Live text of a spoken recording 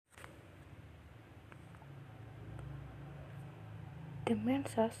The main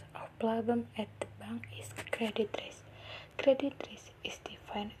source of problem at the bank is credit risk. Credit risk is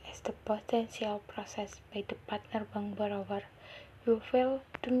defined as the potential process by the partner bank borrower who fail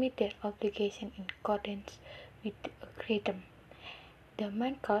to meet their obligation in accordance with the agreed term. The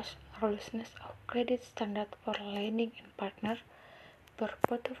main cause are looseness of credit standards for lending and partner, poor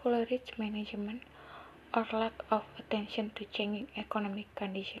portfolio risk management, or lack of attention to changing economic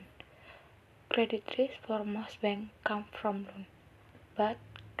conditions. Credit risk for most banks come from loans, but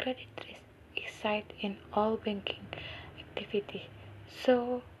credit risk exists in all banking activities,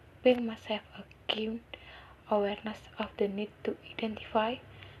 so banks must have a keen awareness of the need to identify,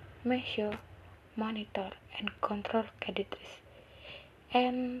 measure, monitor, and control credit risk,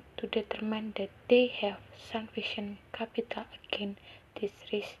 and to determine that they have sufficient capital against this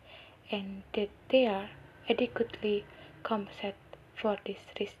risk and that they are adequately compensated for this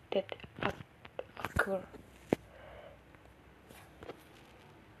risk that occur.